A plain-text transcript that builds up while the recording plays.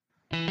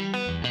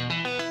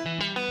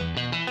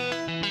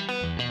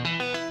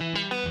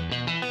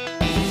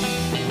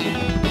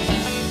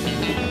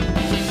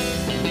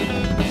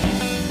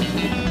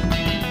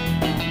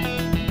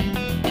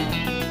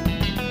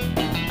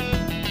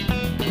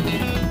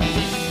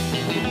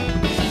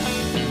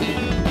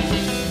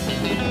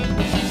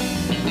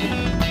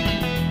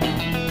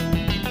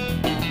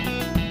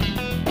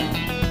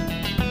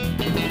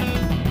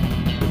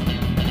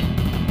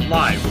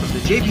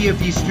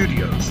JBFE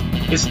Studios.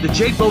 It's the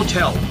Jake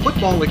Botel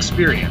Football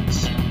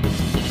Experience.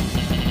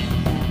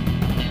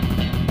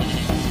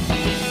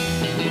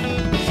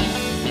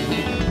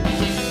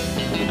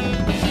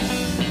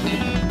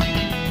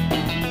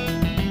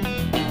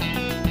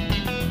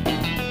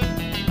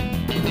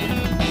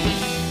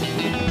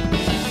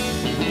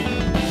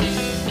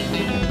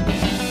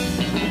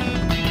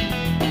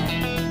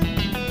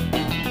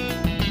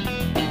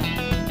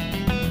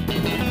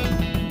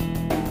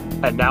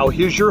 And now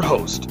here's your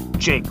host,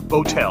 Jake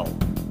Botel.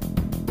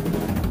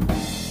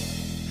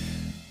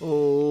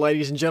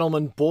 Ladies and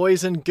gentlemen,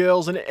 boys and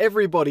girls, and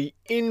everybody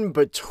in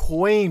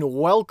between,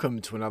 welcome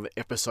to another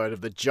episode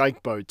of the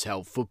Jake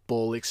Botel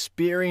Football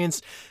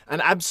Experience. An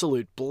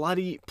absolute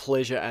bloody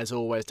pleasure, as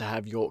always, to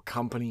have your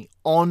company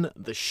on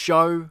the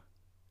show.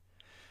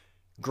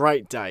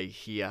 Great day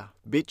here.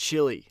 Bit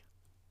chilly.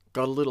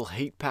 Got a little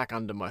heat pack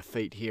under my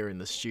feet here in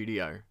the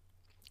studio.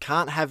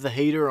 Can't have the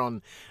heater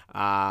on,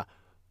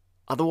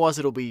 otherwise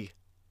it'll be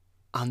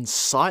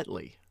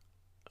unsightly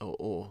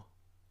or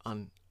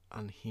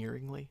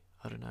unhearingly.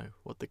 I don't know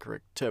what the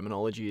correct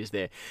terminology is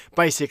there.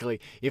 Basically,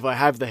 if I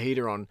have the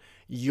heater on,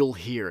 you'll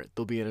hear it.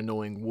 There'll be an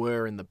annoying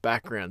whir in the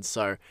background.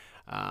 So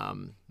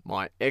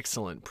my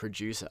excellent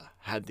producer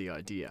had the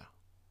idea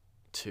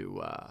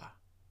to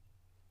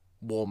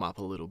warm up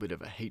a little bit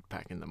of a heat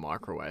pack in the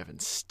microwave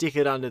and stick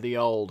it under the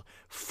old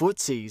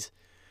footsies,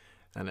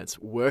 and it's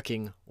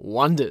working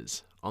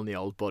wonders on the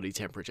old body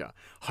temperature.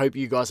 Hope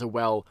you guys are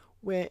well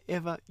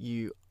wherever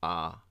you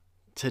are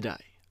today.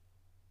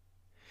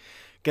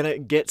 Gonna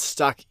get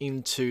stuck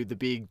into the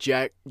big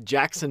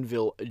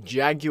Jacksonville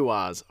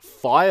Jaguars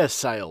fire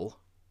sale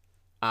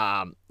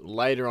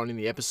later on in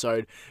the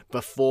episode.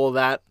 Before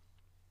that,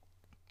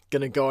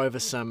 gonna go over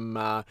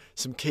some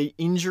key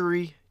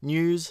injury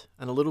news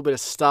and a little bit of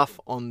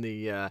stuff on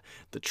the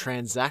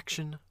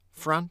transaction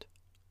front.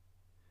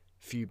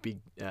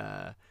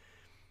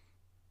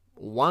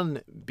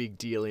 One big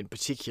deal in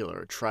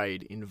particular, a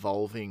trade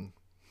involving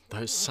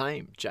those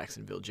same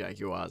Jacksonville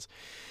Jaguars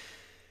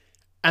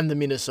and the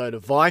Minnesota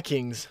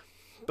Vikings.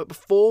 But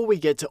before we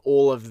get to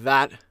all of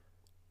that,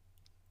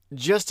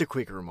 just a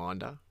quick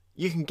reminder,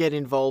 you can get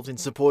involved in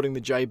supporting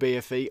the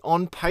JBFE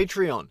on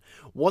Patreon.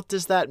 What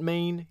does that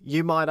mean,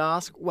 you might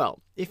ask?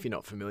 Well, if you're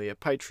not familiar,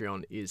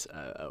 Patreon is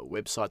a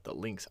website that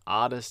links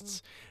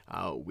artists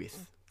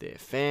with their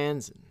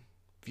fans and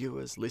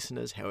viewers,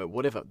 listeners, however,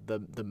 whatever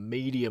the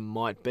medium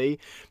might be.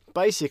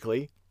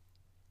 Basically,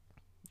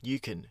 you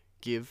can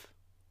give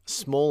a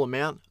small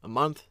amount a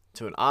month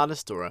to an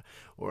artist or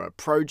a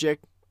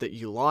project that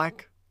you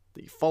like,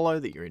 that you follow,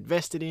 that you're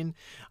invested in,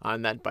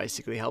 and that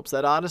basically helps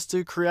that artist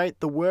to create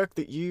the work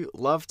that you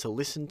love to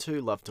listen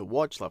to, love to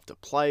watch, love to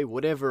play,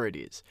 whatever it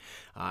is.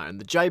 And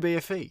the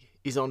JBFE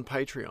is on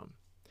Patreon.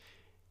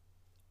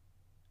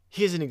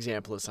 Here's an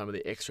example of some of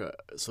the extra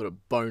sort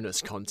of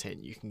bonus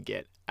content you can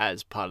get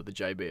as part of the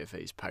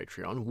JBFE's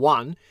Patreon.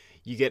 One,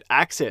 you get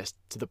access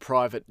to the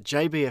private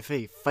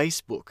JBFE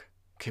Facebook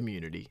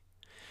community,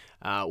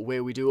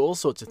 where we do all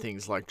sorts of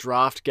things like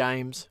draft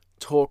games,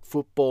 talk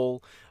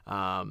football,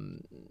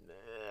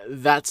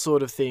 that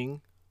sort of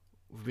thing.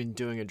 We've been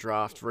doing a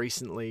draft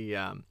recently.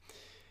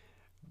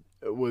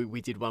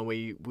 We did one where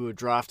we were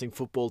drafting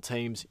football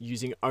teams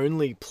using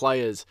only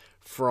players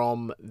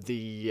from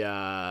the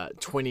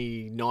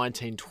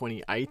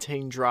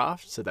 2019-2018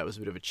 draft. So that was a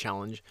bit of a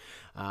challenge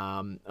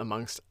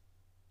amongst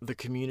the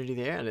community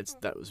there, and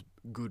that was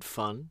good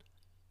fun.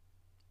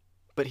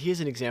 But here's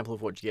an example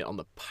of what you get on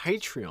the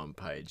Patreon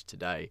page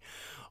today.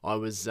 I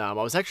was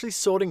actually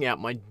sorting out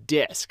my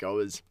desk. I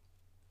was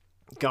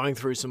going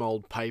through some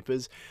old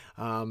papers,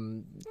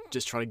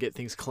 just trying to get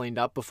things cleaned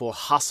up before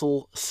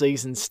hustle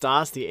season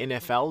starts. The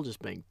NFL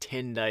just being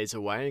 10 days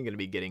away. I'm going to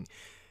be getting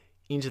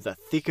into the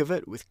thick of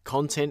it with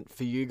content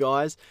for you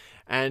guys.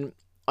 And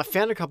I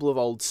found a couple of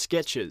old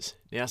sketches.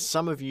 Now,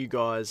 some of you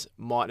guys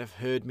might have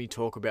heard me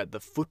talk about the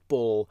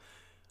football /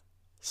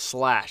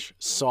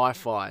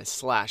 sci-fi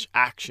 /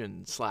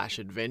 action /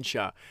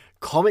 adventure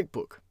comic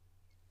book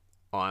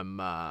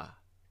I'm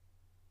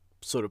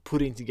sort of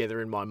putting together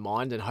in my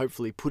mind and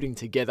hopefully putting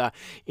together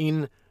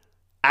in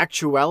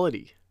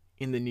actuality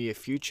in the near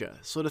future.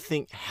 Sort of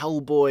think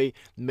Hellboy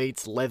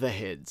meets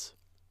Leatherheads.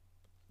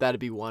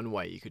 That'd be one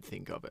way you could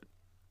think of it.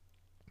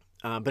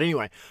 But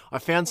anyway, I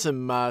found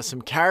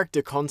some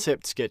character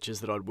concept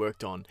sketches that I'd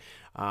worked on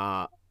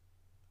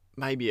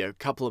maybe a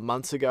couple of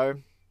months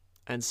ago.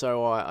 And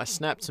so I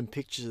snapped some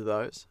pictures of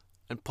those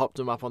and popped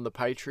them up on the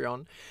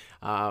Patreon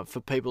for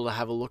people to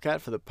have a look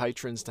at, for the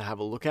patrons to have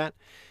a look at.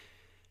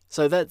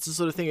 So that's the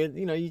sort of thing,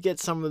 you get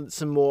some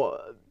more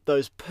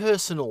those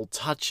personal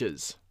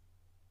touches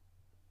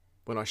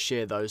when I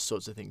share those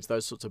sorts of things,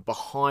 those sorts of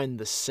behind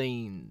the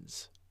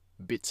scenes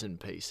bits and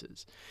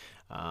pieces.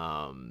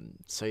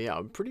 So yeah,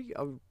 I'm pretty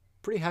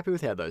happy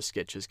with how those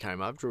sketches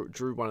came up.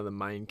 Drew one of the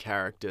main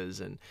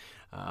characters and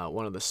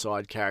one of the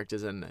side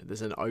characters, and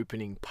there's an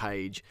opening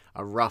page,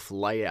 a rough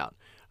layout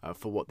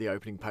for what the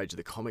opening page of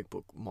the comic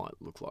book might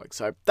look like.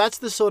 So that's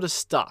the sort of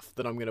stuff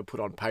that I'm going to put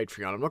on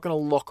Patreon. I'm not going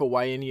to lock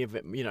away any of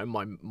it,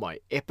 my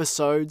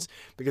episodes,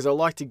 because I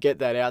like to get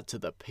that out to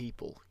the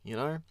people,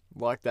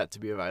 like that to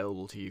be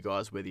available to you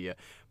guys, whether you're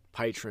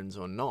patrons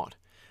or not.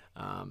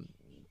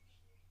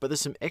 But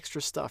there's some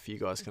extra stuff you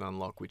guys can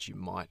unlock which you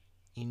might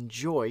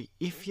enjoy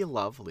if you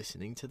love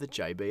listening to the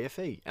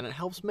JBFE, and it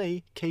helps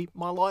me keep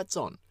my lights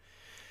on.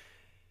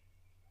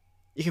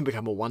 You can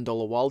become a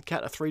 $1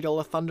 Wildcat, a $3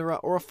 Thunderer,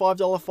 or a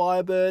 $5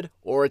 Firebird,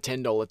 or a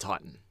 $10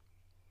 Titan.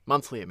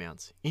 Monthly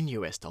amounts in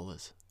US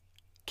dollars.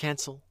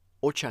 Cancel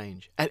or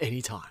change at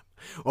any time.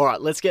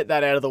 Alright, let's get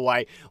that out of the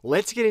way.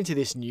 Let's get into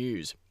this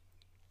news.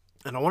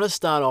 And I want to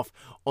start off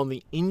on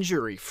the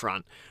injury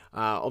front.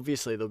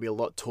 Obviously, there'll be a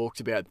lot talked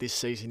about this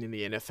season in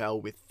the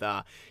NFL with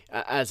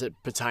as it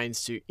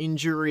pertains to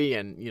injury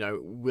and,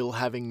 will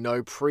having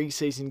no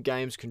preseason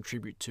games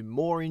contribute to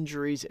more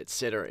injuries,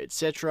 etc.,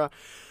 etc.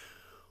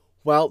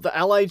 Well, the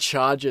LA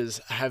Chargers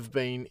have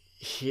been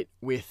hit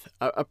with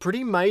a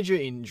pretty major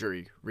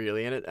injury,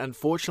 really, and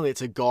unfortunately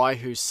it's a guy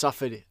who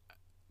suffered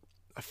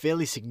a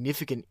fairly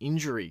significant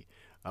injury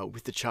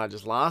with the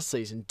Chargers last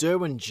season.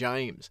 Derwin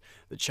James,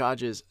 the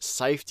Chargers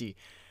safety,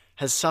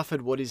 has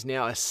suffered what is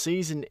now a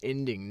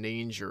season-ending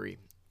knee injury,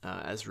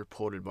 as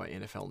reported by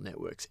NFL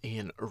Network's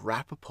Ian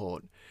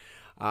Rappaport.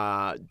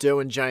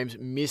 Derwin James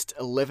missed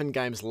 11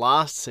 games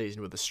last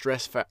season with a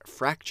stress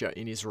fracture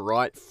in his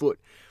right foot,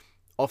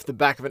 off the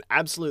back of an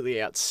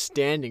absolutely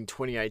outstanding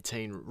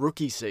 2018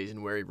 rookie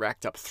season where he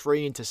racked up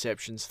 3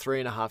 interceptions,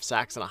 3.5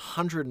 sacks, and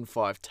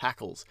 105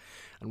 tackles,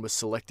 and was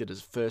selected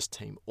as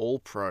first-team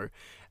All-Pro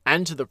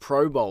and to the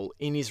Pro Bowl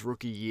in his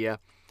rookie year.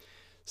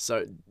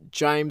 So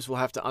James will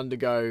have to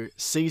undergo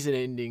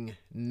season-ending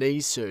knee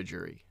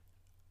surgery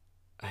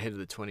ahead of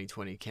the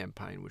 2020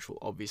 campaign, which will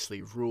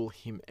obviously rule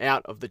him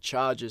out of the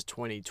Chargers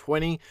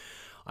 2020.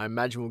 I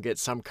imagine we'll get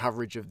some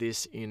coverage of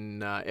this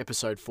in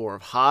episode 4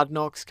 of Hard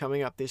Knocks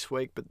coming up this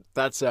week, but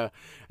it's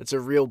a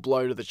real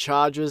blow to the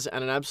Chargers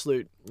and an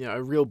absolute,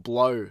 a real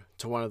blow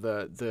to one of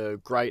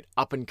the great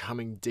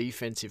up-and-coming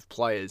defensive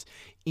players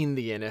in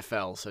the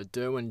NFL. So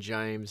Derwin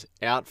James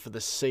out for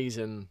the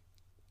season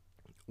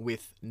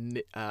with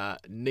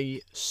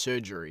knee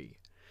surgery.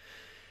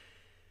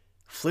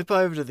 Flip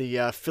over to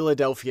the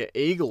Philadelphia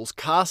Eagles.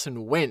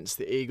 Carson Wentz,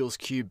 the Eagles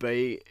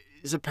QB,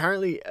 is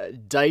apparently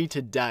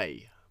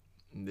day-to-day.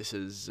 This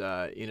is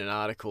in an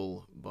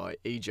article by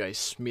E.J.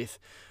 Smith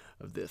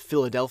of the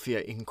Philadelphia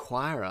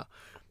Inquirer.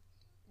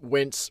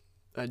 Wentz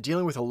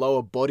dealing with a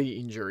lower body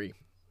injury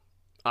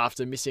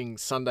after missing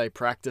Sunday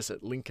practice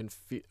at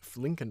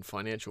Lincoln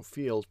Financial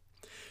Field,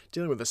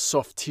 dealing with a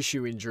soft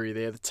tissue injury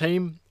there. The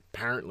team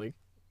apparently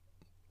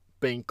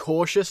being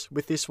cautious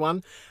with this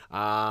one.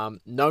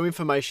 No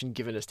information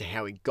given as to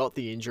how he got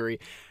the injury,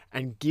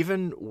 and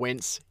given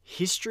Wentz's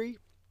history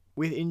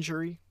with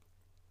injury,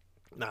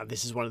 now,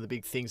 this is one of the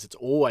big things that's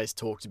always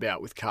talked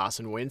about with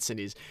Carson Wentz and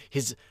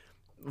his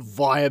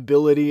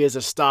viability as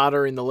a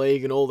starter in the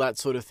league and all that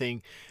sort of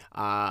thing.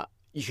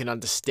 You can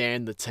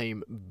understand the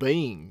team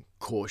being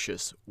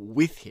cautious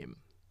with him.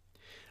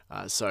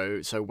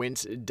 So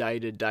Wentz day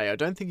to day, I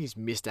don't think he's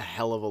missed a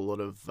hell of a lot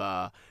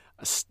of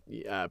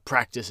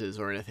practices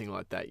or anything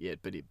like that yet,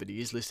 but he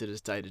is listed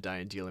as day to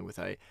day and dealing with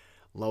a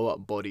lower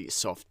body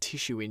soft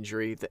tissue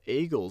injury. The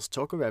Eagles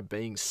talk about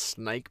being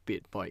snake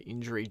bit by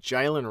injury.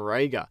 Jalen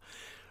Reagor,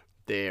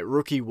 their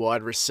rookie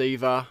wide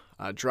receiver,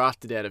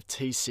 drafted out of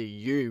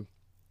TCU,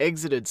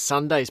 exited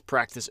Sunday's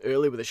practice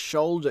early with a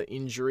shoulder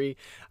injury.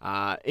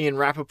 Ian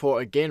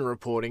Rappaport again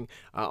reporting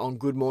on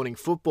Good Morning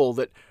Football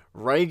that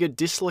Reagor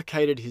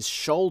dislocated his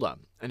shoulder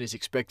and is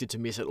expected to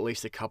miss at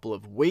least a couple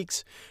of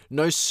weeks.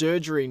 No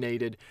surgery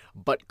needed,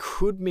 but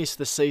could miss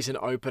the season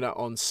opener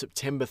on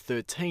September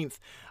 13th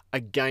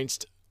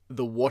against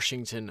the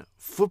Washington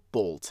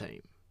football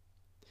team.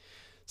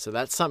 So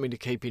that's something to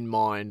keep in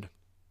mind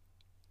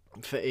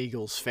for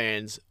Eagles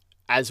fans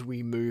as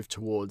we move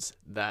towards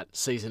that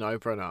season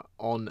opener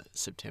on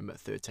September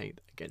 13th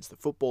against the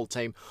football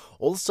team.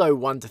 Also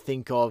one to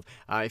think of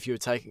if you're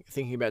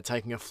thinking about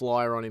taking a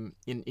flyer on him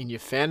in your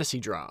fantasy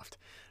draft,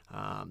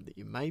 that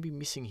you may be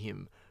missing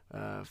him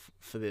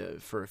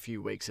for a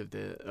few weeks of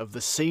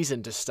the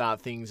season to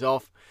start things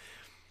off.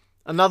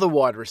 Another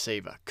wide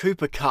receiver,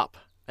 Cooper Kupp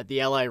at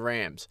the LA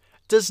Rams,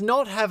 does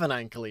not have an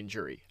ankle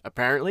injury,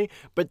 apparently,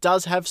 but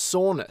does have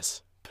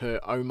soreness, per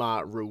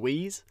Omar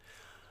Ruiz.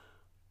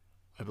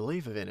 I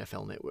believe of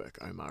NFL Network,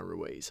 Omar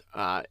Ruiz.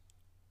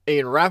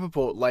 Ian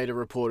Rappaport later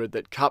reported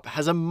that Kupp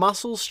has a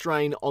muscle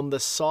strain on the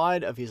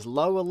side of his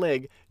lower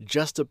leg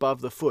just above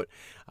the foot,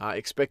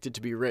 expected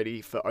to be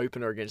ready for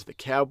opener against the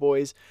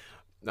Cowboys.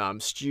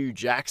 Stu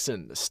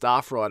Jackson, the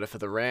staff writer for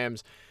the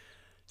Rams,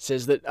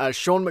 says that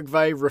Sean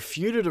McVay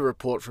refuted a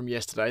report from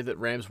yesterday that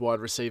Rams wide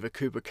receiver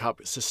Cooper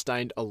Kupp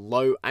sustained a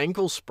low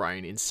ankle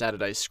sprain in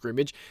Saturday's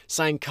scrimmage,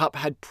 saying Kupp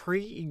had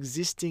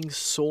pre-existing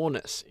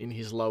soreness in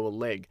his lower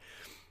leg.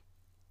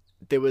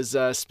 There was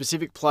a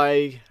specific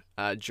play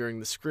during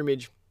the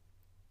scrimmage,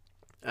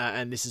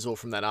 and this is all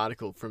from that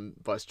article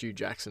by Stu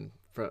Jackson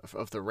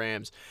of the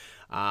Rams.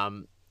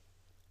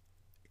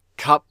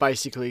 Cup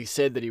basically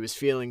said that he was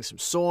feeling some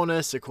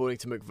soreness. According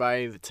to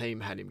McVeigh, the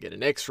team had him get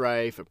an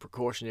X-ray for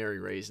precautionary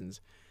reasons,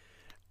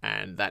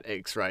 and that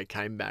X-ray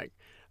came back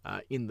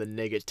in the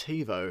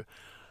negativo.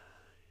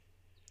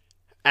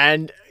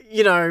 And,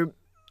 you know,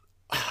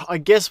 I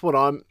guess what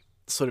I'm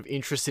sort of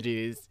interested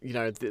in is, you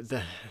know,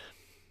 the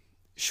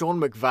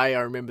Sean McVeigh, I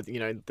remember, you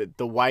know,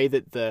 the way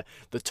that the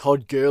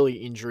Todd Gurley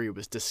injury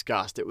was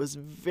discussed. It was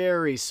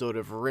very sort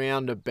of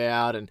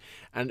roundabout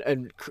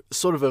and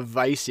sort of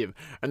evasive.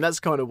 And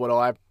that's kind of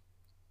what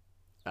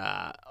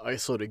I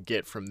sort of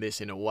get from this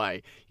in a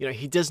way. You know,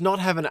 he does not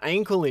have an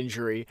ankle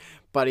injury,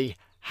 but he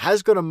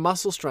has got a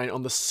muscle strain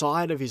on the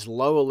side of his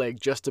lower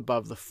leg just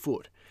above the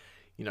foot.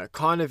 You know,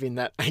 kind of in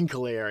that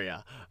ankle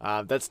area.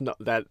 That's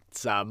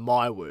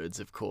my words,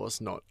 of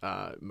course, not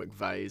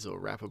McVeigh's or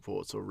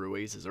Rappaport's or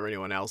Ruiz's or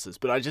anyone else's.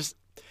 But I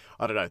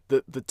don't know.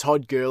 The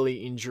Todd Gurley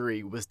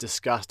injury was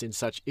discussed in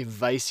such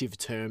evasive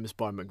terms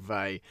by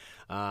McVeigh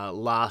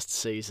last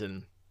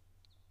season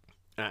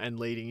and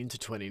leading into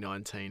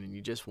 2019, and you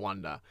just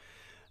wonder.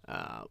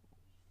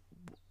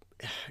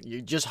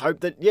 You just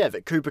hope that,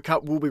 that Cooper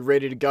Kupp will be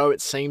ready to go.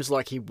 It seems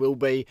like he will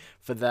be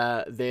for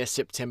their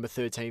September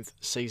 13th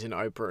season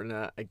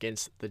opener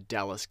against the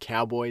Dallas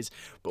Cowboys,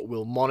 but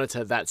we'll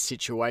monitor that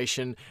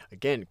situation.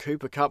 Again,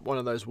 Cooper Kupp, one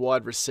of those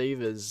wide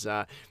receivers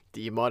that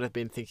you might have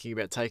been thinking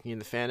about taking in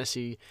the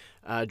fantasy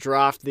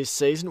draft this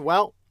season.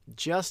 Well,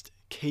 just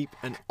keep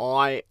an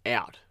eye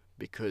out,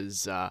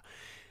 because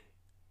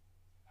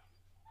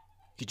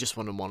you just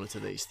want to monitor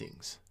these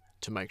things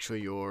to make sure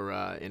your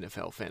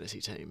NFL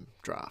fantasy team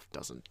draft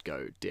doesn't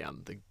go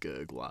down the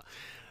gurgler.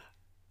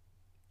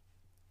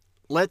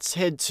 Let's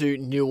head to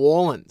New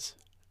Orleans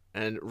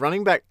and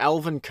running back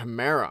Alvin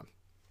Kamara.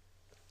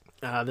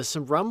 There's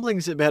some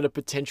rumblings about a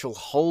potential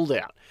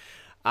holdout.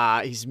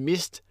 He's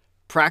missed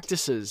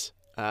practices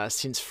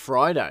since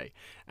Friday,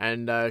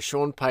 and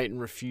Sean Payton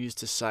refused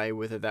to say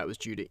whether that was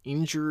due to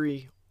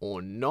injury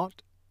or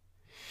not.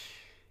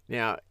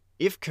 Now,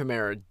 if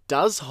Kamara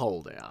does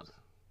hold out,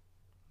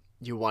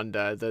 you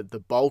wonder that the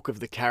bulk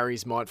of the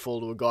carries might fall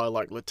to a guy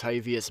like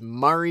Latavius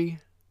Murray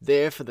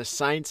there for the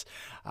Saints.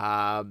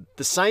 The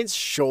Saints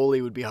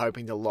surely would be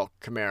hoping to lock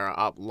Kamara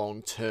up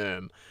long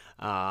term.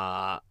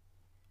 But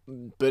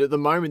at the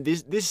moment,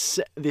 this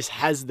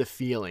has the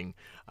feeling,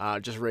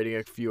 just reading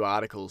a few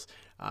articles,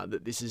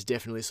 that this is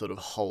definitely sort of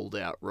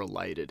holdout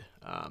related.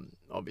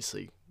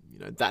 Obviously, you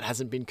know, that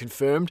hasn't been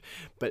confirmed,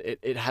 but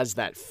it has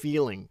that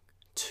feeling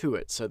to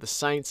it. So the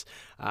Saints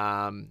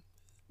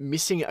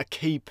missing a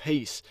key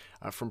piece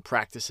from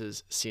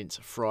practices since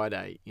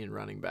Friday in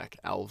running back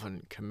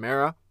Alvin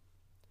Kamara.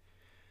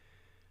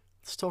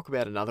 Let's talk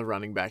about another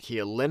running back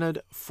here,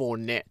 Leonard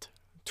Fournette.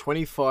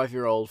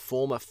 25-year-old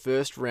former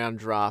first-round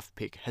draft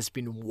pick has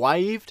been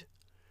waived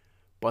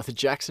by the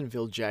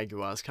Jacksonville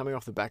Jaguars, coming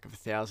off the back of a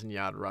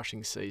 1,000-yard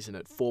rushing season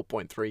at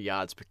 4.3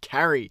 yards per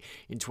carry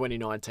in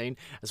 2019,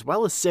 as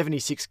well as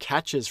 76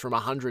 catches from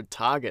 100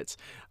 targets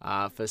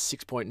for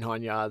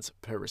 6.9 yards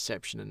per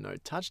reception and no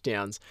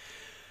touchdowns.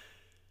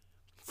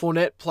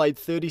 Fournette played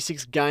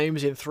 36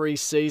 games in 3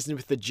 seasons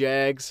with the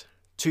Jags,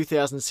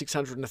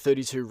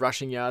 2,632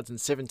 rushing yards and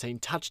 17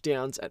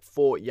 touchdowns at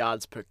 4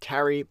 yards per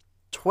carry.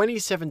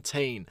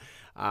 2017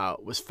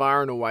 was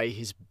far and away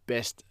his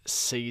best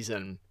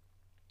season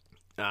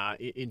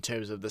in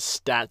terms of the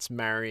stats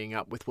marrying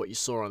up with what you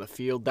saw on the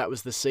field. That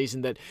was the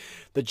season that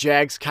the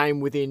Jags came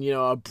within,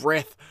 a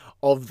breath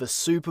of the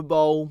Super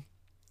Bowl,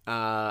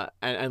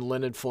 and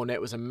Leonard Fournette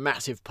was a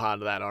massive part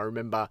of that. I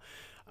remember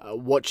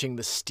watching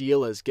the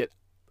Steelers get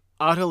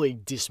utterly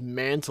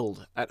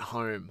dismantled at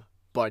home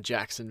by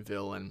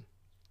Jacksonville, and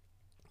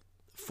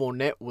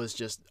Fournette was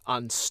just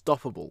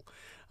unstoppable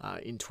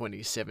in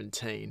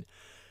 2017.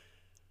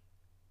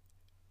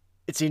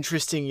 It's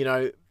interesting,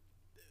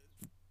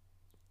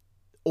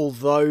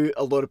 although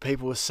a lot of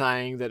people were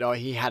saying that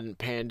he hadn't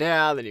panned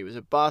out, that he was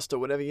a bust or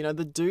whatever,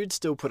 the dude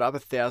still put up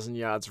 1,000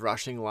 yards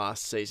rushing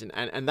last season,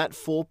 and that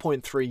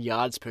 4.3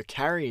 yards per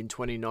carry in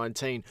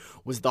 2019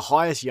 was the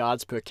highest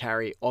yards per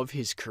carry of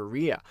his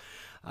career.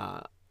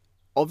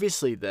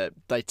 Obviously,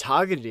 they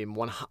targeted him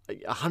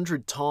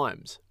 100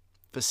 times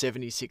for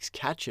 76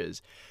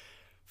 catches.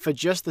 For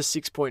just the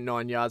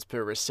 6.9 yards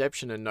per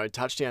reception and no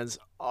touchdowns,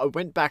 I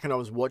went back and I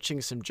was watching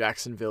some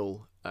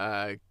Jacksonville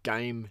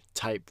game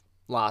tape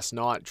last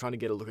night, trying to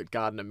get a look at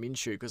Gardner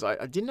Minshew, because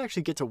I didn't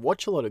actually get to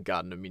watch a lot of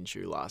Gardner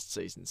Minshew last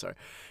season. So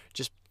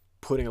just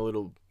putting a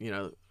little,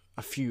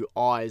 a few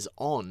eyes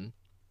on,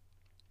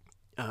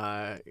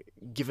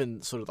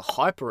 given sort of the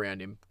hype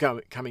around him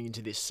coming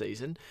into this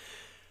season.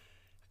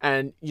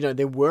 And,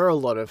 there were a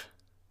lot of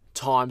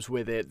times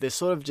where they're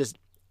sort of just,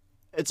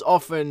 it's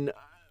often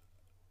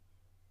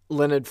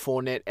Leonard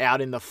Fournette out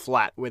in the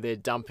flat where they're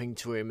dumping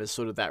to him as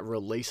sort of that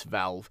release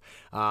valve.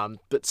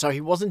 But so he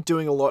wasn't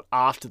doing a lot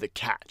after the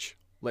catch,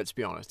 let's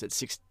be honest, at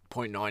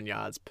 6.9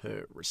 yards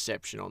per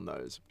reception on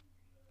those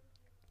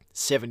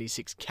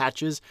 76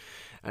 catches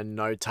and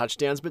no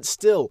touchdowns. But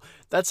still,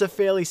 that's a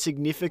fairly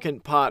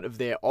significant part of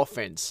their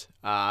offense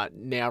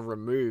now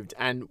removed,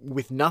 and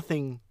with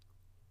nothing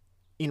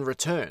in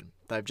return.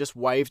 They've just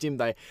waived him.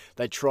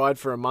 They tried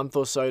for a month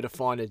or so to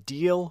find a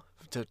deal,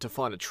 to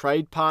find a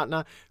trade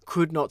partner,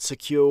 could not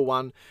secure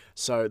one.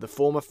 So the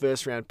former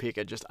first-round pick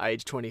at just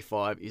age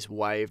 25 is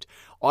waived.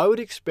 I would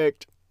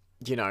expect,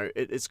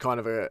 it's kind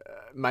of a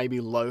maybe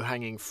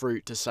low-hanging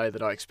fruit to say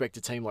that I expect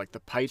a team like the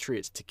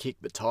Patriots to kick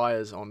the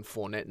tires on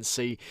Fournette and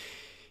see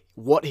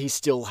what he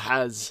still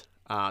has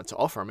to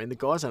offer. I mean, the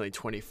guy's only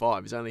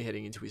 25. He's only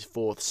heading into his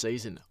 4th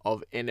season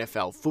of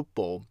NFL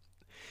football.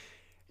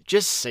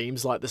 Just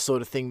seems like the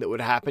sort of thing that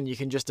would happen. You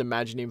can just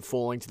imagine him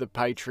falling to the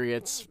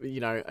Patriots,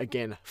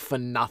 again, for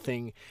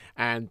nothing,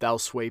 and they'll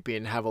sweep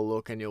in, have a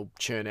look, and he'll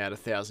churn out a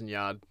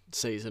 1,000-yard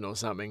season or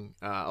something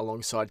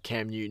alongside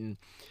Cam Newton.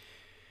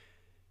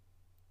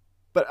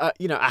 But,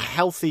 a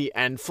healthy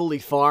and fully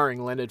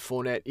firing Leonard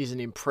Fournette is an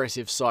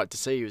impressive sight to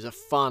see. He was a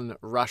fun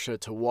rusher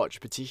to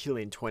watch,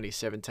 particularly in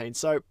 2017.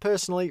 So,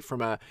 personally,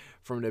 from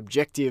an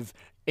objective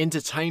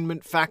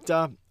entertainment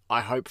factor,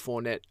 I hope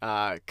Fournette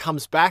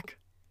comes back,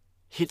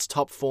 hits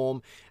top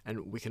form,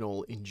 and we can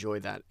all enjoy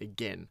that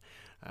again.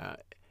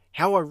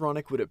 How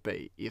ironic would it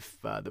be if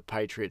the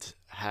Patriots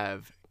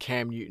have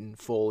Cam Newton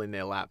fall in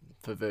their lap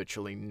for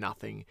virtually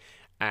nothing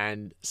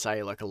and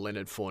say like a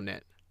Leonard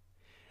Fournette,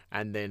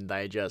 and then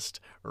they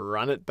just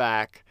run it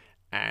back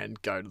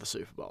and go to the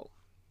Super Bowl?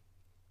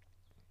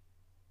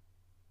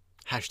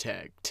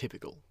 Hashtag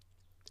typical.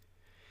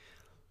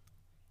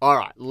 All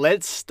right,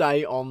 let's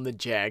stay on the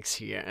Jags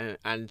here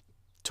and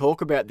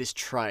talk about this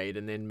trade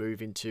and then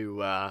move into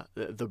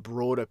the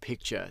broader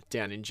picture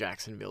down in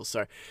Jacksonville.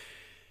 So,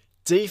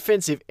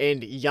 defensive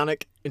end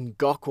Yannick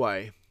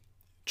Ngakoue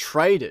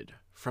traded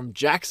from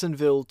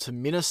Jacksonville to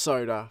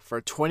Minnesota for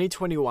a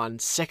 2021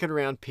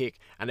 second-round pick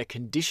and a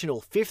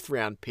conditional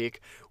 5th-round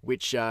pick,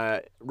 which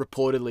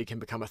reportedly can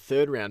become a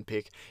 3rd-round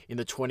pick in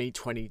the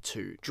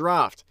 2022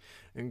 draft.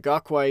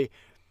 Ngakoue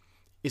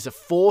is a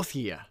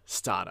 4th-year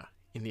starter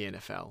in the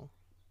NFL.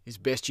 His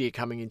best year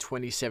coming in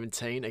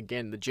 2017.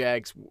 Again, the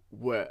Jags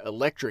were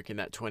electric in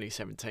that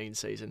 2017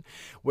 season,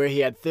 where he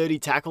had 30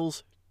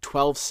 tackles,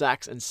 12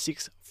 sacks, and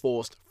 6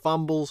 forced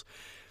fumbles.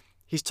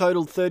 He's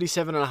totaled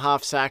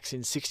 37.5 sacks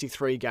in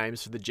 63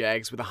 games for the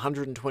Jags, with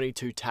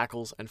 122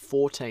 tackles and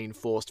 14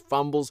 forced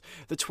fumbles.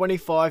 The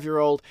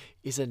 25-year-old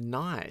is a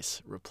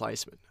nice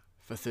replacement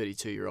for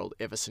 32-year-old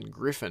Everson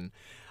Griffin,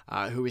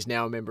 who is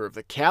now a member of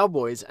the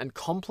Cowboys and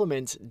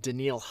complements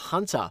Danielle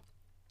Hunter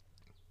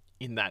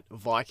in that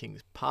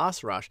Vikings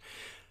pass rush.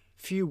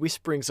 Few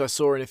whisperings I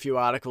saw in a few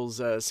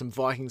articles, some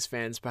Vikings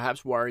fans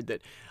perhaps worried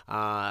that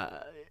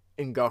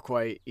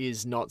Ngakoue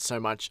is not so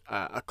much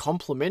a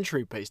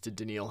complementary piece to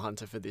Danielle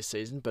Hunter for this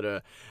season, but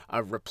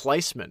a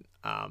replacement,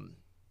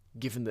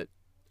 given that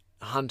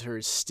Hunter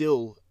is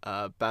still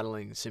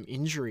battling some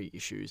injury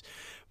issues.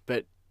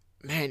 But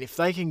man, if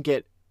they can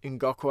get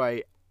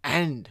Ngakoue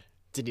and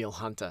Danielle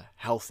Hunter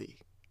healthy,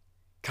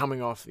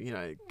 coming out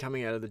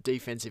of the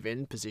defensive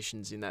end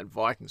positions in that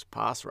Vikings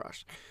pass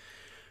rush,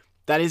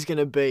 that is going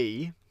to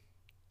be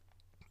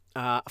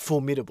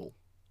formidable.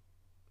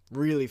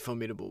 Really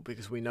formidable,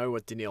 because we know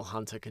what Danielle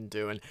Hunter can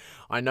do. And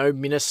I know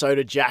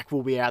Minnesota Jack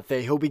will be out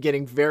there. He'll be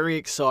getting very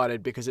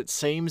excited, because it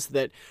seems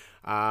that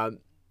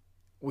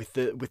with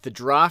the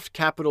draft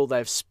capital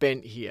they've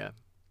spent here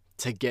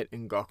to get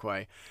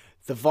Ngakoue,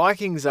 the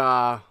Vikings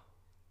are,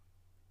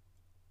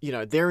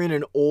 they're in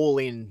an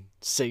all-in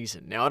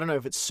season. Now, I don't know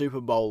if it's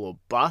Super Bowl or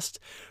bust,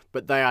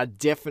 but they are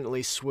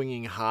definitely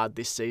swinging hard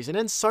this season,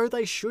 and so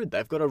they should.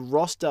 They've got a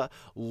roster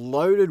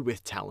loaded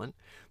with talent.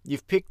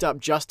 You've picked up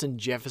Justin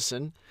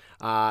Jefferson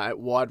at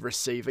wide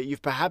receiver.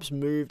 You've perhaps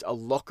moved a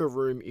locker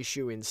room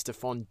issue in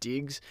Stephon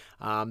Diggs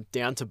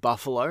down to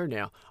Buffalo.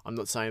 Now, I'm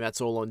not saying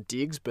that's all on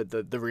Diggs, but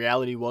the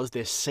reality was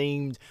there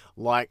seemed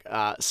like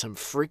some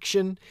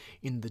friction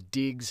in the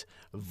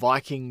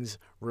Diggs-Vikings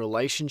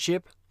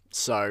relationship.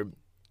 So,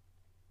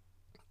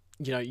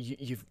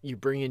 you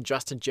bring in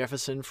Justin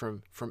Jefferson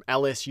from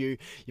LSU.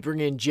 You bring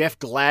in Jeff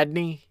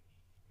Gladney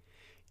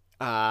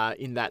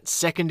in that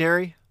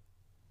secondary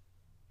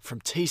from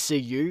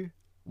TCU.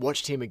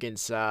 Watched him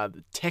against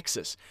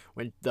Texas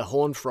when the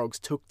Horned Frogs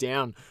took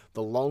down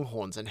the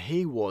Longhorns, and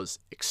he was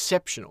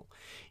exceptional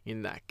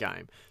in that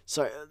game.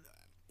 So,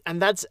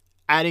 and that's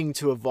adding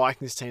to a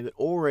Vikings team that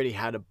already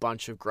had a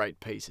bunch of great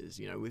pieces,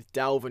 with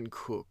Dalvin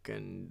Cook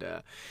and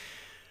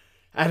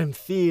Adam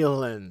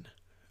Thielen,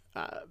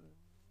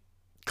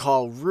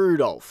 Kyle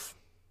Rudolph.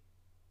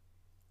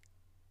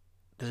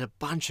 There's a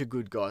bunch of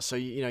good guys. So,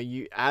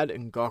 you add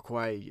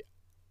Ngakoue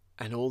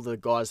and all the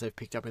guys they've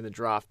picked up in the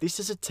draft. This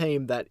is a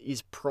team that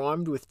is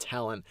primed with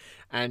talent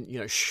and,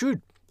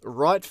 should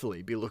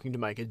rightfully be looking to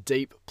make a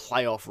deep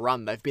playoff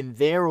run. They've been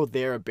there or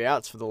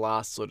thereabouts for the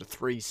last sort of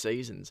 3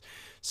 seasons.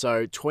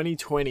 So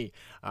 2020,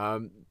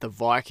 the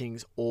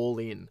Vikings all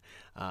in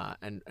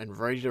and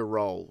ready to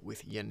roll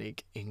with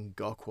Yannick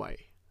Ngakoue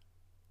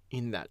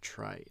in that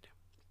trade.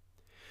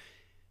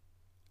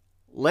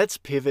 Let's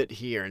pivot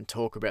here and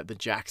talk about the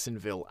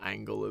Jacksonville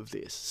angle of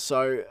this.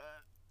 So,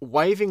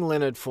 waiving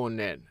Leonard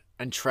Fournette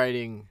and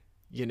trading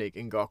Yannick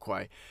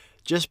Ngakoue,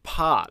 just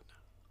part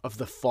of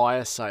the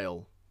fire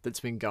sale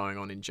that's been going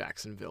on in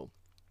Jacksonville.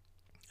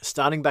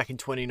 starting back in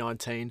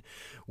 2019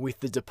 with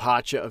the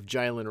departure of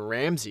Jalen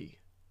Ramsey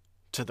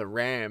to the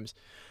Rams.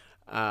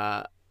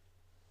 And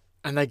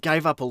they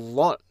gave up a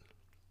lot,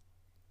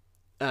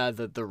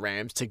 the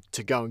Rams,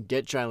 to go and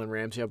get Jalen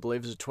Ramsey. I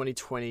believe it was a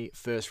 2020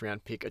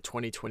 first-round pick, a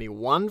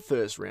 2021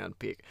 first-round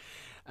pick,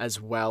 as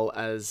well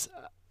as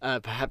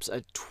perhaps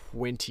a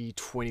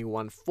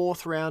 2021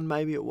 fourth round,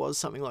 maybe it was,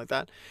 something like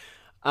that.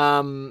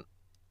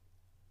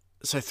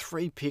 So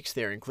 3 picks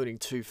there, including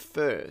 2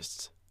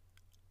 firsts,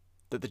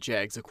 that the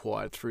Jags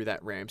acquired through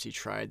that Ramsey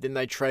trade. Then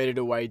they traded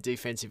away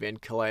defensive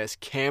end Calais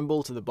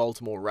Campbell to the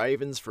Baltimore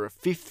Ravens for a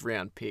 5th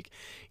round pick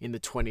in the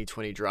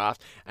 2020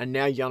 draft. And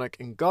now Yannick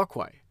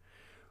Ngakoue.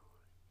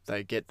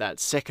 They get that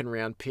 2nd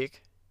round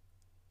pick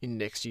in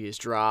next year's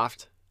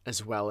draft,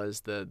 as well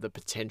as the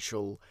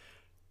potential,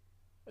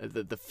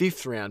 the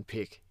 5th round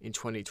pick in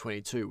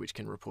 2022, which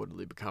can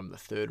reportedly become the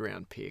 3rd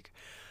round pick.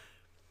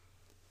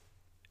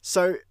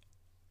 So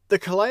the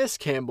Calais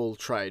Campbell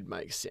trade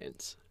makes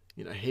sense.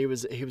 You know, he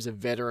was a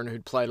veteran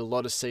who'd played a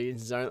lot of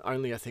seasons,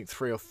 only I think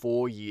 3 or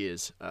 4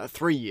 years,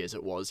 3 years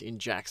it was, in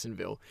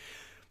Jacksonville.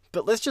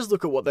 But let's just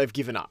look at what they've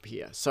given up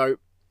here. So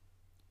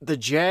the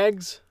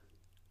Jags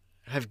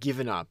have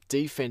given up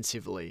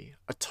defensively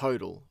a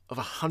total of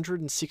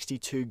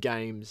 162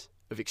 games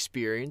of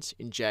experience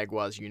in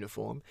Jaguars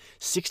uniform,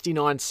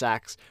 69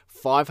 sacks,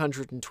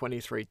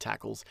 523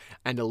 tackles,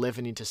 and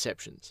 11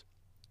 interceptions.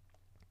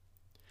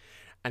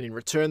 And in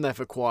return, they've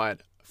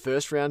acquired a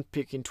 1st round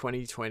pick in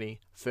 2020,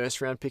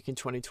 1st round pick in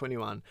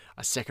 2021,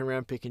 a 2nd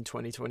round pick in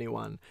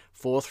 2021,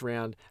 4th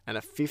round, and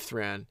a 5th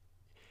round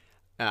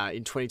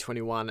in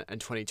 2021 and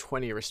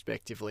 2020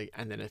 respectively,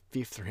 and then a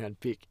 5th round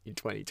pick in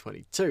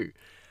 2022.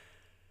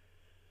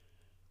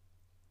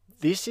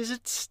 This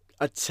is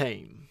a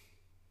team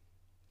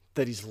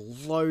that is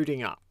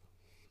loading up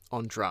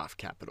on draft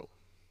capital,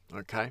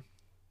 okay?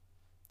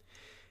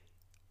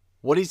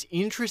 What is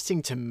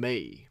interesting to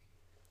me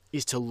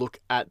is to look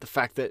at the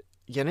fact that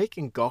Yannick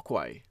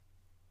Ngakoue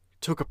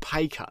took a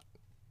pay cut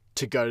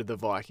to go to the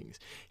Vikings.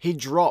 He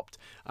dropped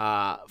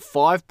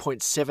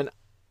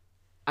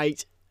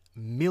 $5.78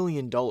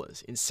 million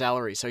in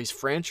salary. So his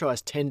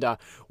franchise tender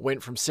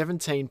went from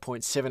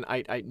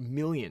 $17.788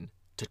 million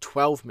to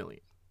 $12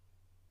 million.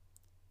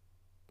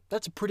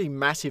 That's a pretty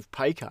massive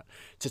pay cut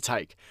to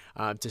take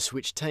to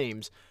switch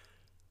teams.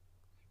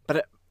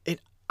 But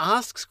it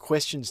asks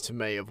questions to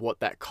me of what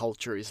that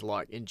culture is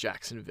like in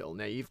Jacksonville.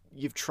 Now,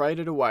 you've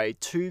traded away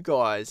 2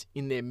 guys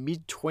in their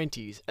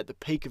mid-20s at the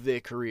peak of their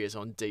careers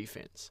on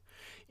defense,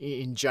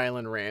 in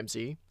Jalen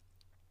Ramsey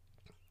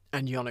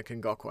and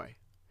Yannick Ngakoue.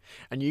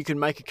 And you can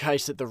make a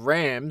case that the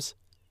Rams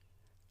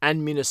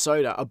and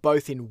Minnesota are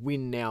both in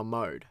win-now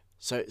mode.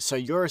 So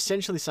you're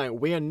essentially saying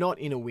we are not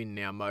in a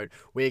win-now mode.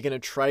 We're going to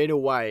trade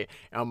away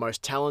our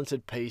most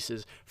talented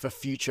pieces for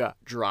future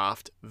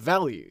draft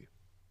value.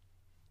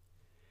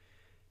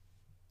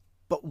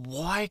 But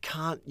why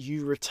can't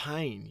you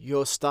retain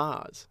your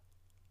stars?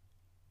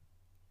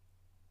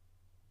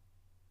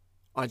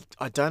 I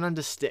don't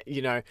understand.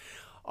 You know,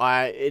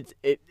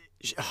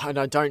 and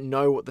I don't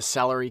know what the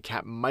salary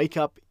cap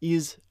makeup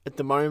is at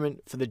the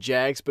moment for the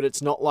Jags, but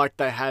it's not like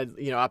they had,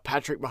 you know, a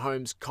Patrick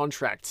Mahomes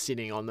contract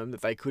sitting on them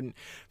that they couldn't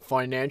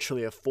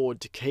financially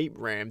afford to keep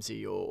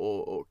Ramsey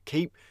or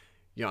keep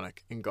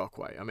Yannick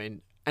Ngakoue. I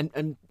mean,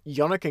 and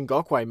Yannick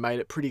Ngakoue made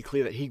it pretty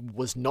clear that he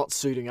was not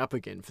suiting up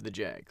again for the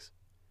Jags.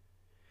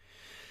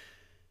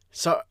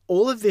 So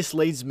all of this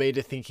leads me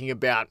to thinking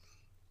about,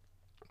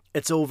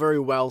 it's all very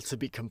well to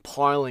be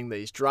compiling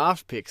these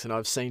draft picks, and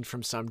I've seen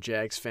from some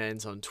Jags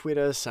fans on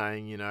Twitter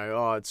saying, you know,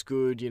 oh, it's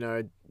good, you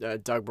know,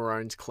 Doug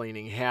Marone's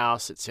cleaning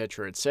house,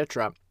 etc.,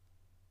 etc.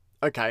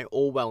 Okay,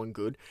 all well and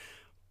good,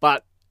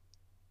 but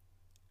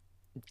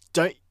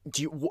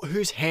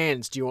whose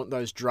hands do you want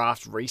those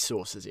draft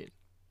resources in?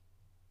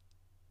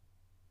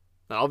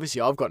 Now,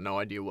 obviously, I've got no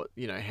idea what,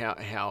 you know,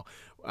 how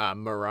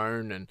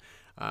Marone and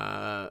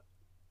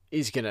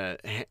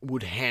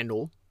would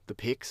handle the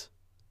picks,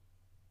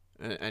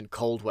 and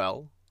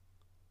Caldwell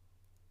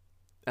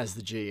as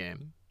the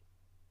GM.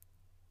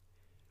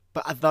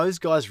 But are those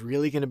guys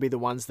really going to be the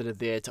ones that are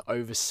there to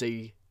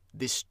oversee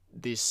this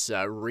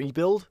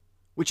rebuild?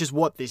 Which is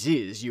what this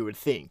is, you would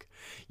think.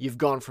 You've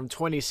gone from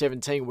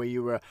 2017, where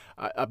you were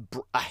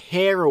a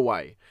hair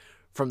away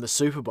from the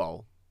Super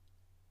Bowl,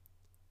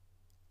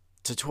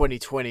 to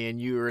 2020,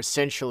 and you were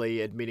essentially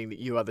admitting that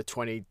you are the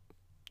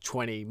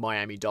 2020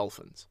 Miami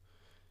Dolphins.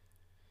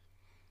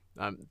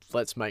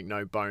 Let's make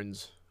no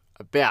bones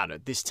about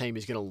it. This team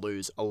is going to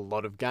lose a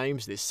lot of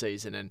games this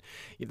season, and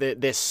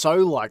they're so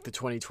like the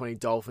 2020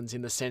 Dolphins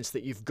in the sense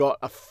that you've got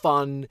a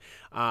fun,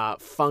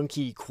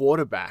 funky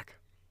quarterback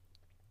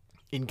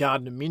in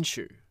Gardner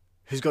Minshew,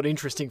 who's got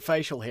interesting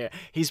facial hair.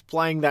 He's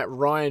playing that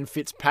Ryan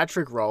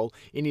Fitzpatrick role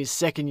in his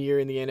 2nd year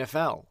in the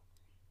NFL.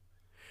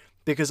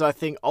 Because I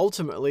think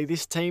ultimately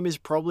this team is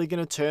probably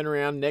going to turn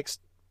around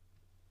next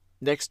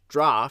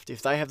draft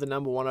if they have the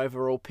number 1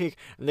 overall pick,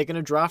 and they're going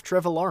to draft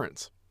Trevor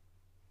Lawrence.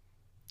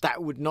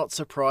 That would not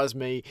surprise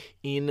me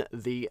in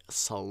the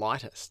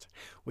slightest.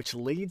 Which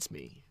leads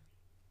me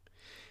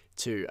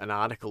to an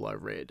article I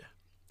read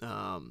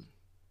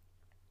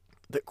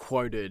that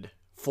quoted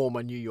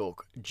former New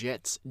York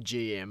Jets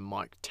GM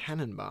Mike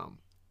Tannenbaum.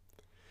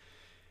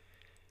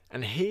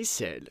 And he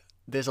said,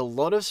 there's a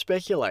lot of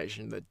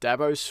speculation that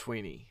Dabo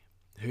Swinney,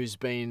 who's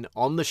been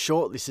on the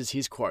short list, is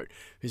his quote,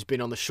 who's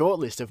been on the short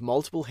list of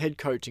multiple head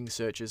coaching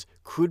searches,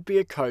 could be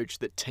a coach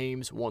that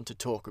teams want to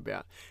talk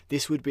about.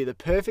 This would be the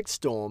perfect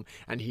storm,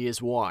 and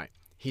here's why.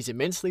 He's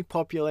immensely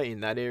popular in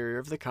that area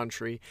of the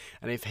country,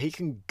 and if he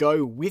can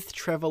go with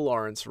Trevor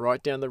Lawrence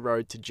right down the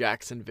road to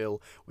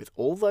Jacksonville with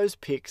all those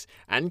picks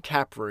and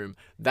cap room,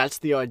 that's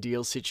the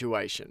ideal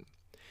situation.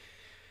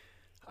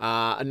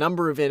 A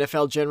number of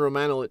NFL general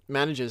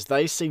managers,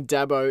 they see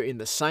Dabo in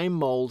the same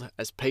mold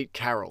as Pete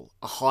Carroll,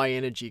 a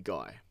high-energy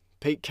guy.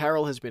 Pete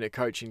Carroll has been a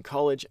coach in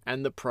college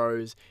and the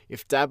pros.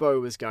 If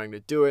Dabo was going to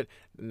do it,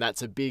 and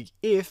that's a big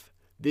if,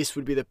 this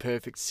would be the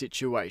perfect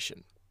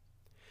situation.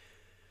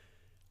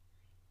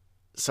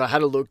 So I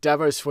had a look.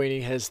 Dabo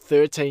Swinney has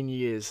 13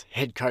 years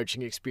head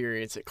coaching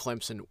experience at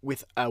Clemson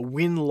with a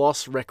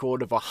win-loss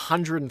record of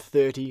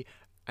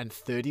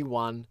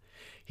 130-31.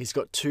 He's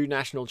got 2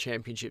 national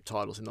championship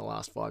titles in the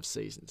last 5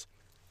 seasons.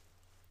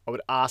 I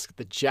would ask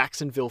the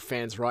Jacksonville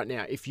fans right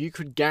now, if you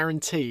could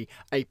guarantee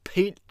a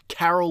Pete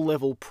Carroll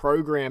level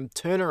program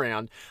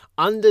turnaround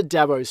under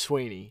Dabo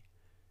Swinney,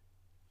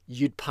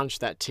 you'd punch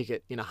that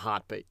ticket in a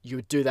heartbeat. You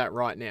would do that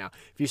right now.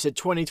 If you said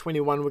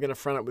 2021, we're going to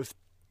front it with,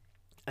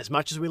 as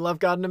much as we love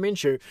Gardner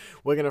Minshew,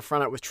 we're going to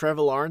front it with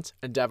Trevor Lawrence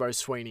and Dabo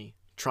Swinney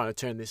trying to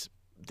turn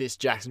this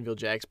Jacksonville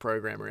Jags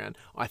program around,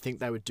 I think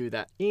they would do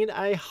that in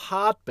a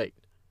heartbeat.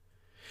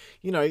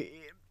 You know,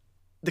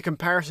 the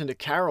comparison to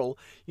Carroll,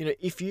 you know,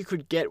 if you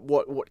could get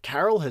what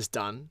Carroll has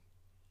done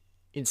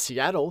in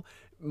Seattle,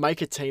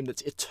 make a team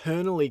that's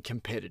eternally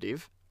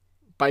competitive,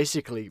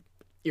 basically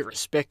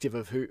irrespective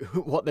of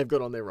what they've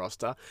got on their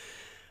roster.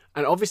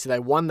 And obviously they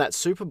won that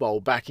Super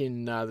Bowl back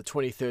in the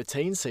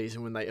 2013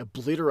 season when they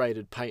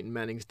obliterated Peyton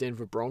Manning's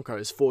Denver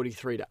Broncos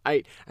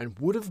 43-8 and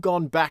would have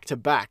gone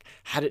back-to-back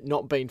had it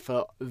not been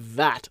for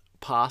that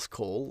pass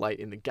call late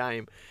in the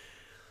game.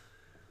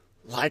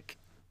 Like,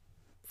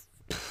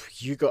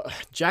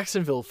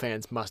 Jacksonville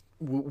fans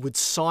would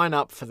sign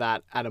up for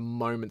that at a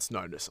moment's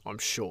notice, I'm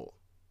sure.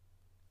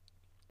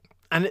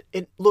 And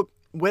look,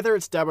 whether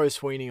it's Dabo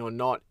Swinney or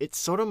not, it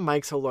sort of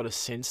makes a lot of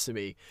sense to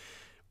me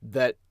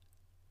that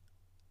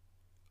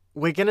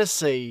we're going to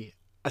see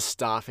a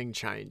staffing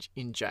change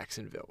in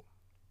Jacksonville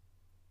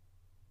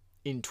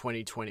in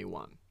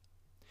 2021.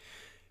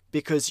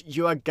 Because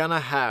you are going to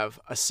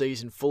have a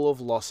season full of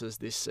losses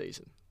this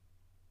season.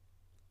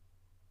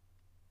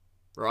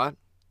 Right?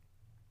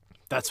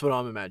 That's what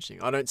I'm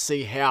imagining. I don't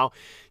see how,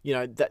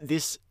 that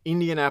this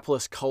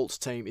Indianapolis Colts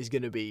team is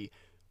going to be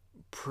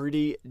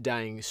pretty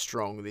dang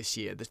strong this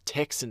year. The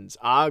Texans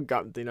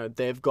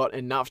they've got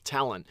enough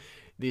talent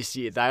this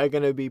year. They are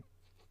going to be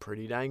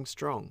pretty dang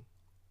strong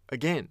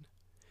again.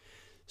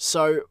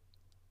 So,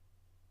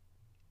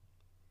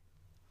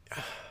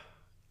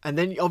 and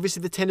then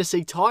obviously the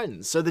Tennessee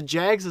Titans. So the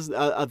Jags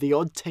are the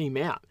odd team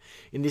out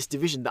in this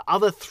division. The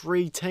other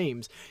 3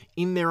 teams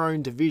in their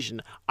own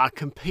division are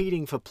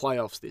competing for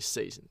playoffs this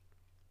season.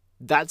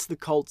 That's the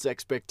Colts'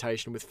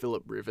 expectation with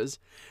Phillip Rivers.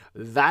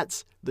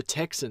 That's the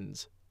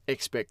Texans'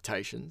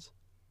 expectations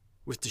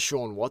with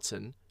Deshaun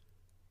Watson.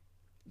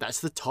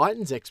 That's the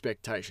Titans'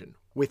 expectation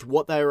with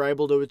what they were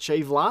able to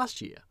achieve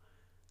last year.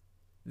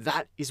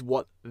 That is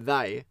what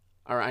they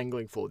are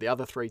angling for, the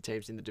other 3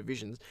 teams in the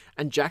divisions,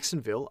 and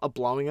Jacksonville are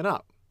blowing it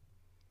up.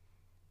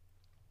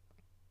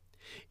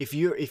 If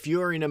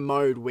you're in a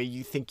mode where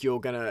you think you're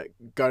going to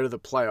go to the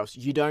playoffs,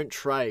 you don't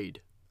trade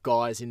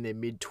guys in their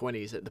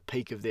mid-20s at the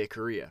peak of their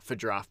career for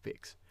draft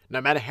picks, no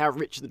matter how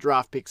rich the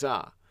draft picks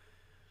are.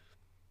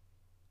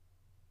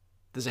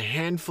 There's a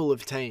handful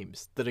of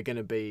teams that are going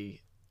to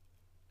be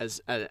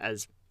as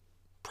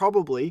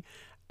probably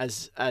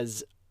as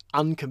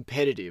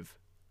uncompetitive.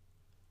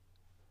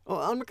 Well,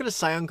 I'm not going to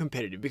say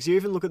uncompetitive, because you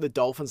even look at the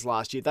Dolphins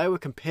last year, they were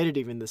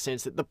competitive in the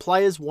sense that the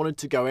players wanted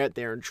to go out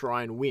there and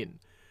try and win.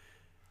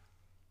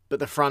 But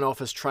the front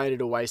office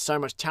traded away so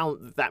much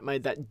talent that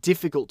made that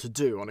difficult to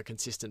do on a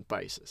consistent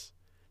basis.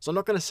 So I'm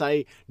not going to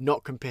say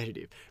not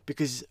competitive,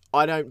 because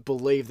I don't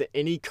believe that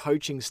any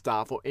coaching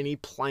staff or any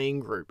playing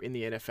group in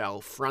the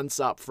NFL fronts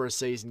up for a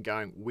season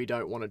going, we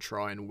don't want to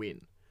try and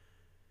win.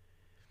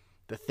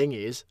 The thing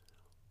is,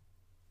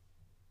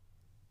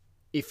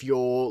 if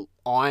you're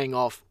eyeing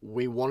off,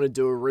 we want to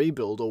do a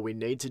rebuild or we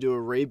need to do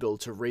a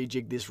rebuild to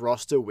rejig this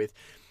roster with,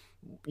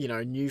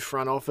 new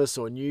front office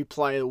or new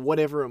player,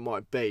 whatever it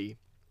might be,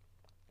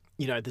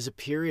 there's a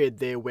period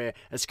there where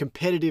as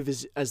competitive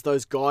as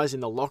those guys in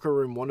the locker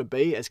room want to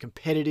be, as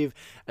competitive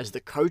as the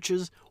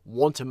coaches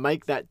want to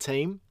make that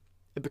team,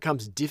 it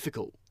becomes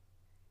difficult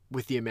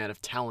with the amount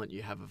of talent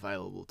you have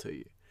available to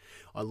you.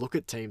 I look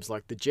at teams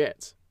like the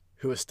Jets,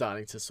 who are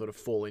starting to sort of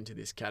fall into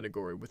this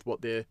category with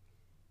what they're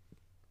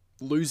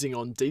losing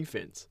on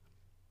defense.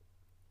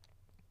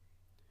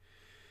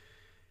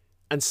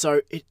 And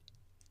so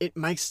it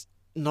makes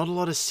not a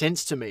lot of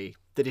sense to me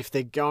that if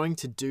they're going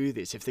to do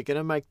this, if they're going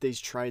to make these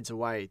trades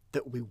away,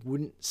 that we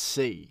wouldn't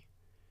see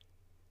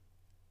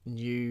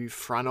new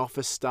front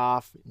office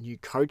staff, new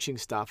coaching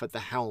staff at the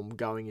helm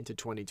going into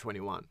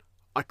 2021.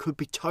 I could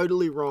be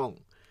totally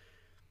wrong.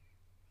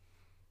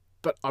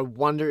 But I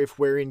wonder if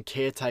we're in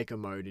caretaker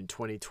mode in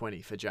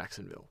 2020 for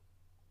Jacksonville.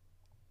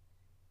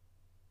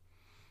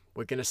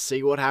 We're going to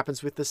see what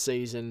happens with the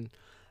season.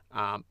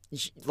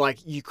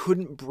 You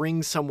couldn't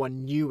bring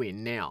someone new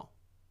in now.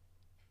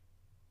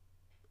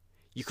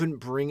 You couldn't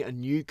bring a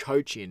new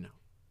coach in,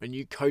 a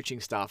new coaching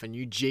staff, a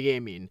new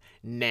GM in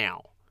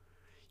now.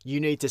 You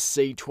need to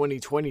see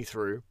 2020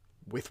 through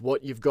with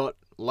what you've got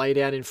laid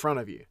out in front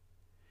of you.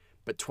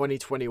 But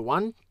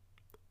 2021,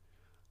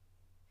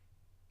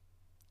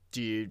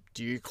 do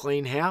you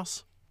clean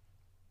house?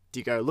 Do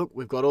you go, look,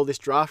 we've got all this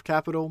draft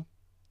capital.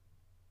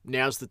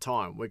 Now's the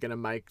time. We're going to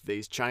make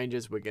these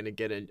changes. We're going to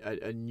get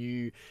a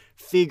new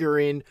figure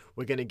in.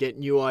 We're going to get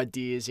new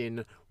ideas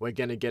in. We're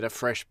going to get a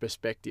fresh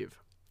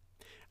perspective.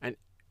 And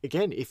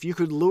again, if you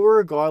could lure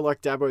a guy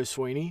like Dabo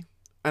Swinney,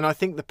 and I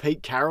think the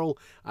Pete Carroll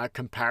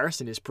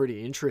comparison is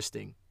pretty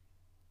interesting.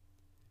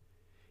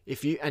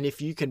 If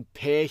you can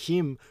pair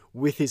him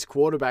with his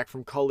quarterback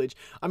from college,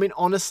 I mean,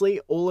 honestly,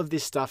 all of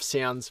this stuff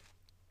sounds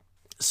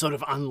sort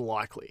of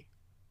unlikely.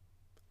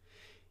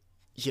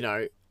 You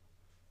know,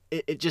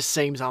 it just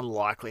seems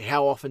unlikely.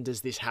 How often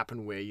does this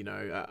happen where, you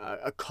know,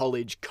 a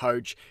college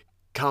coach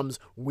comes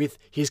with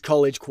his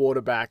college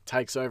quarterback,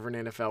 takes over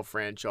an NFL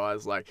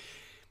franchise? Like,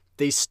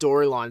 these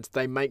storylines,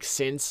 they make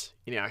sense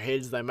in our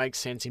heads. They make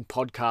sense in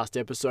podcast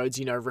episodes,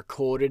 you know,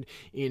 recorded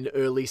in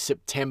early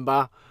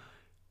September.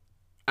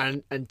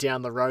 And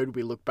down the road,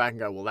 we look back and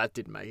go, well, that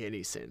didn't make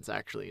any sense,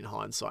 actually, in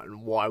hindsight.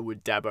 And why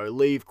would Dabo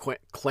leave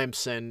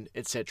Clemson,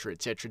 etc.,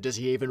 etc.? Does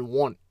he even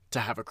want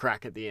to have a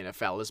crack at the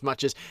NFL? As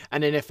much as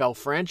an NFL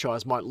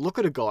franchise might look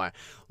at a guy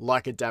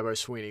like a Dabo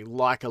Swinney,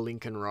 like a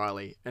Lincoln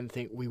Riley, and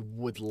think we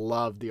would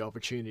love the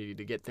opportunity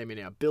to get them in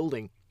our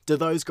building, do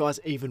those guys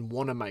even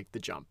want to make the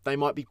jump? They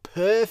might be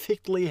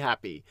perfectly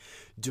happy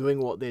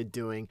doing what they're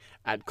doing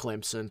at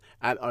Clemson,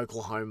 at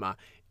Oklahoma,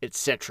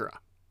 etc.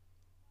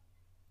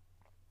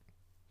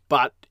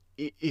 But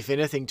if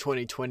anything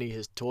 2020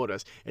 has taught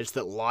us, it's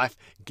that life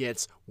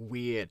gets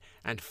weird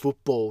and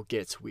football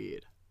gets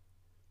weird.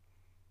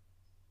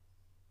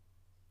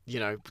 You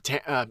know,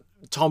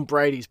 Tom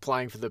Brady's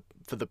playing for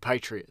the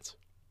Patriots.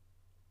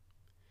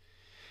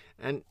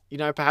 And, you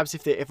know, perhaps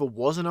if there ever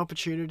was an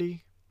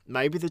opportunity,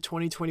 maybe the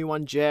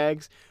 2021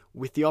 Jags,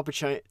 with the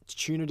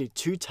opportunity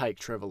to take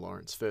Trevor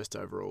Lawrence first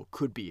overall,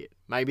 could be it.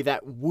 Maybe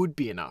that would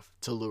be enough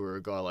to lure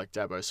a guy like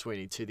Dabo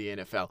Swinney to the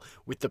NFL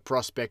with the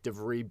prospect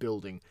of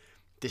rebuilding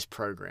this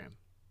program.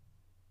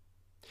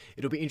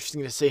 It'll be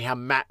interesting to see how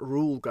Matt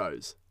Rule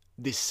goes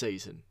this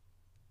season.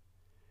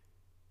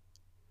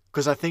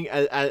 Because I think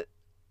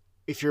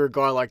if you're a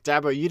guy like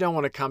Dabo, you don't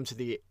want to come to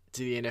the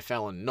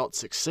NFL and not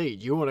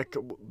succeed. You want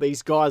to,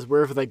 these guys,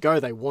 wherever they go,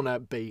 they want to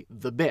be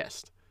the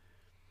best.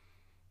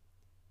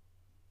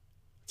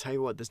 Tell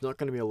you what, there's not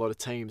going to be a lot of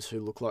teams who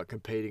look like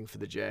competing for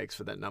the Jags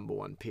for that number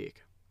one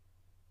pick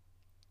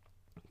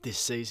this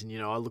season. You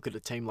know, I look at a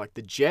team like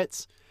the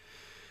Jets,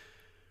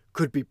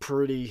 could be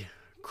pretty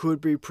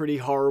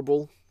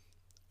horrible.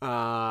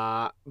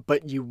 But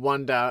you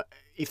wonder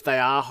if they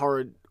are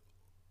horrid,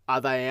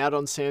 are they out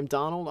on Sam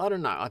Darnold? I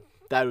don't know.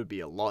 That would be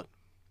a lot.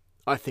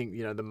 I think,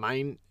 you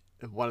know,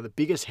 one of the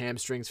biggest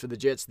hamstrings for the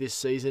Jets this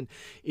season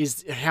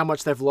is how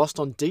much they've lost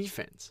on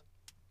defense.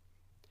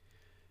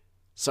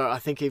 So I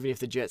think even if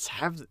the Jets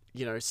have,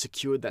 you know,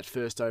 secured that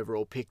first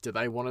overall pick, do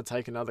they want to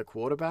take another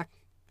quarterback?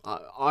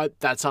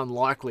 That's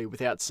unlikely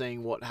without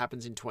seeing what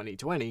happens in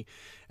 2020.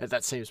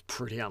 That seems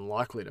pretty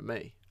unlikely to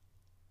me.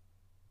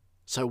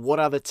 So what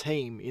other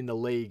team in the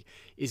league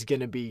is going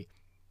to be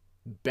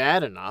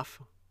bad enough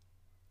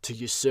to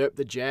usurp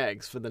the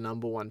Jags for the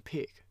number one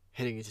pick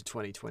heading into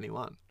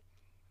 2021?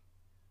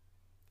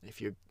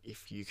 If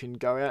you can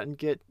go out and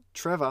get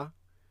Trevor,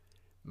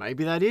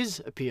 maybe that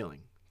is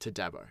appealing to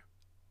Dabo.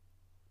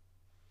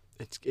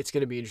 It's going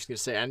to be interesting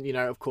to see. And, you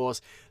know, of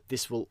course,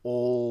 this will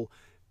all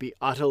be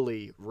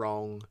utterly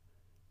wrong.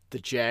 The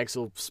Jags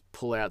will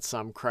pull out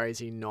some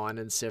crazy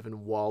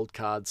 9-7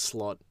 wildcard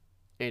slot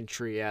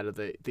entry out of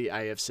the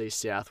AFC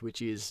South, which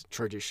is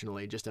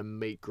traditionally just a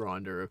meat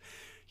grinder of,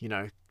 you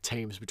know,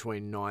 teams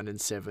between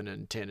 9-7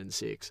 and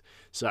 10-6.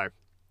 So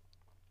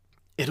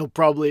it'll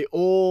probably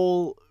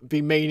all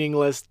be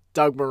meaningless.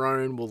 Doug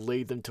Marrone will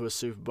lead them to a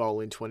Super Bowl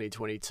in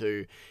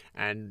 2022,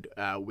 and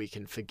we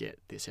can forget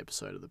this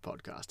episode of the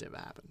podcast ever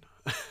happened.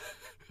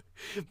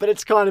 But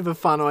it's kind of a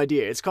fun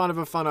idea.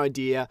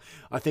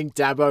 I think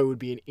Dabo would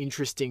be an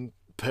interesting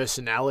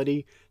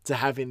personality to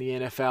have in the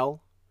NFL,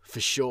 for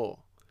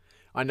sure.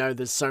 I know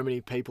there's so many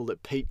people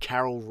that Pete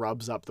Carroll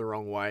rubs up the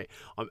wrong way.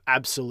 I'm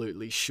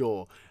absolutely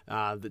sure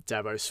that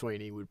Dabo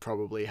Swinney would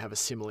probably have a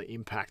similar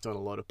impact on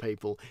a lot of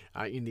people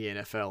in the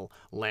NFL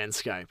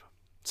landscape.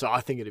 So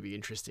I think it'd be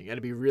interesting.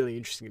 It'd be really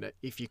interesting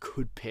if you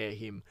could pair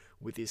him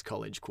with his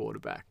college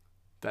quarterback.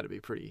 That'd be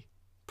pretty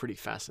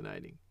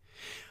fascinating.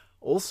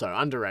 Also,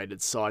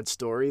 underrated side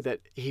story that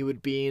he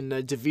would be in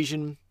a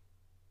division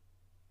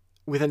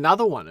with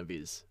another one of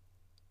his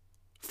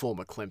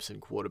former Clemson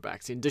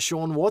quarterbacks in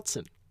Deshaun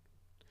Watson.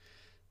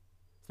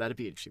 That'd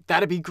be interesting.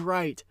 That'd be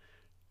great.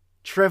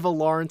 Trevor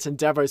Lawrence and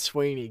Dabo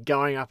Swinney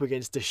going up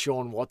against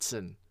Deshaun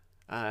Watson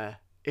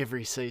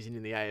every season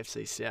in the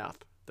AFC South.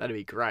 That'd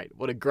be great.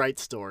 What a great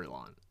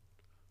storyline.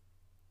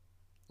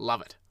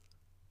 Love it.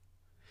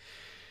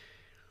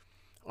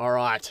 All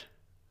right.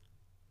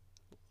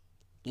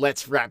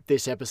 Let's wrap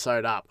this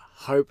episode up.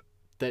 Hope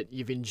that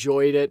you've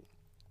enjoyed it.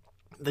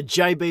 The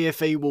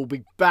JBFE will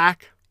be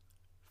back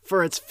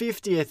for its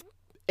 50th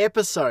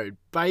episode,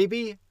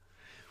 baby.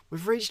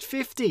 We've reached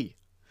 50.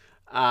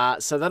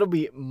 So that'll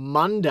be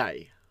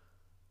Monday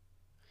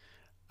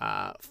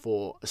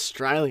for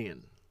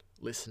Australian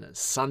listeners.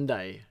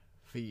 Sunday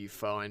for you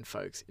fine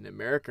folks in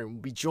America. And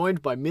we'll be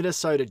joined by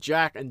Minnesota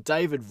Jack and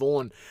David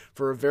Vaughan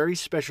for a very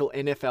special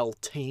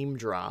NFL team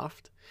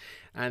draft.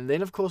 And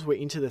then, of course, we're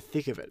into the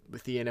thick of it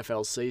with the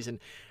NFL season.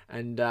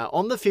 And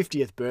on the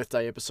 50th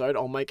birthday episode,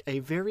 I'll make a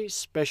very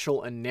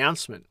special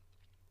announcement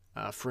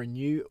for a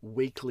new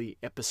weekly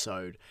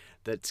episode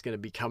that's going to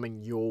be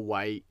coming your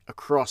way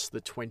across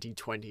the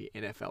 2020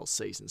 NFL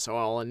season. So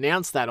I'll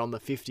announce that on the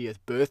 50th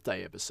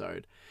birthday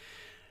episode.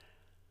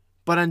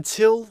 But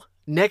until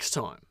next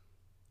time,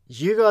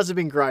 you guys have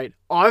been great.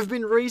 I've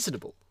been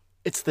reasonable.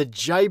 It's the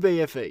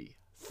JBFE.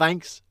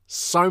 Thanks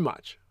so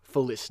much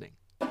for listening.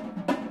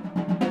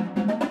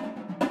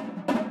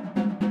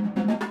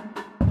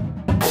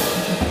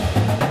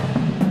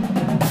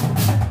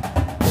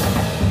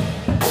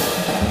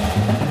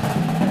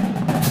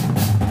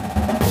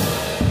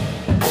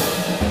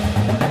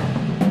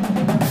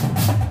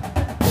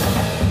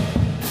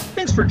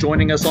 Thanks for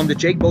joining us on the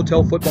Jake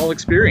Botel Football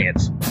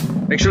Experience.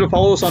 Make sure to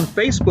follow us on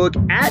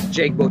Facebook at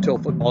Jake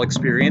Botel Football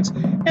Experience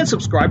and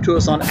subscribe to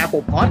us on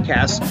Apple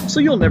Podcasts so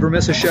you'll never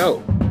miss a show.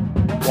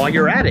 While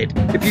you're at it,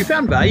 if you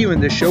found value in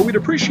this show, we'd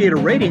appreciate a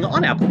rating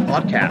on Apple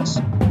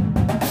Podcasts.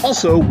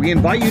 Also, we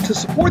invite you to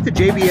support the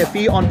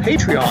JBFE on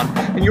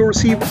Patreon and you'll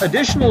receive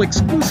additional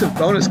exclusive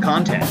bonus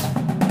content.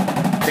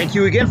 Thank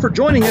you again for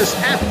joining us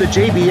at the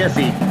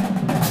JBFE.